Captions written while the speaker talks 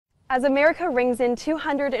As America rings in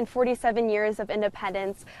 247 years of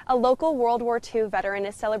independence, a local World War II veteran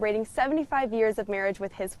is celebrating 75 years of marriage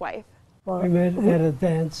with his wife. We met at a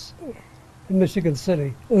dance in Michigan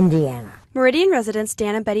City, Indiana. Meridian residents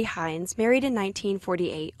Dan and Betty Hines married in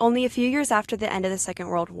 1948, only a few years after the end of the Second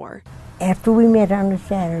World War. After we met on a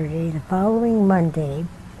Saturday, the following Monday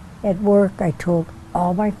at work, I told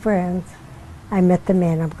all my friends I met the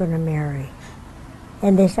man I'm going to marry.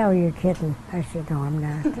 And they said, "Oh, you're kidding." I said, "No, I'm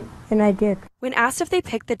not." And I did. When asked if they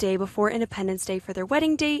picked the day before Independence Day for their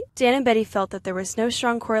wedding date, Dan and Betty felt that there was no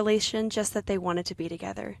strong correlation, just that they wanted to be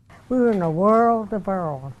together. We were in a world of our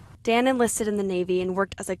own. Dan enlisted in the Navy and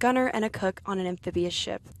worked as a gunner and a cook on an amphibious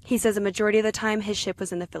ship. He says a majority of the time his ship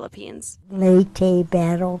was in the Philippines. Leyte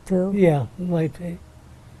battle, too. Yeah, Leyte.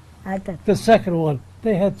 The second one.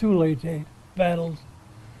 They had two Leyte battles.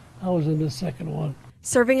 I was in the second one.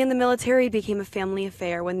 Serving in the military became a family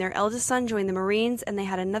affair when their eldest son joined the Marines and they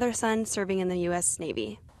had another son serving in the U.S.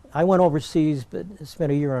 Navy. I went overseas, but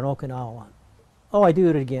spent a year on Okinawa. Oh, I do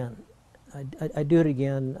it again. I do it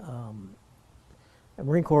again. The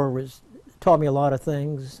Marine Corps taught me a lot of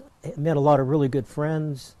things. It met a lot of really good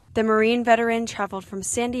friends. The Marine veteran traveled from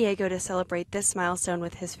San Diego to celebrate this milestone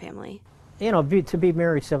with his family. You know, to be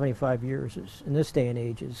married 75 years in this day and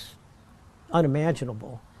age is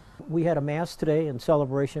unimaginable. We had a mass today in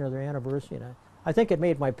celebration of their anniversary, and I think it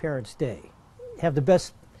made my parents' day. Have the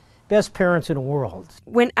best parents in the world.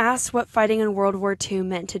 When asked what fighting in World War II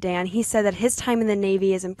meant to Dan, he said that his time in the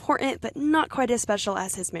Navy is important, but not quite as special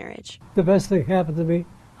as his marriage. The best thing happened to me,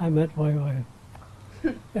 I met my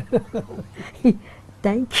wife.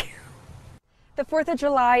 Thank you. The 4th of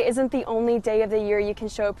July isn't the only day of the year you can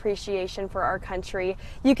show appreciation for our country.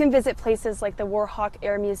 You can visit places like the Warhawk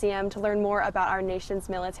Air Museum to learn more about our nation's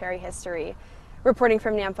military history. Reporting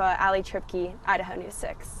from Nampa, Allie Tripke, Idaho News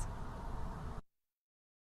 6.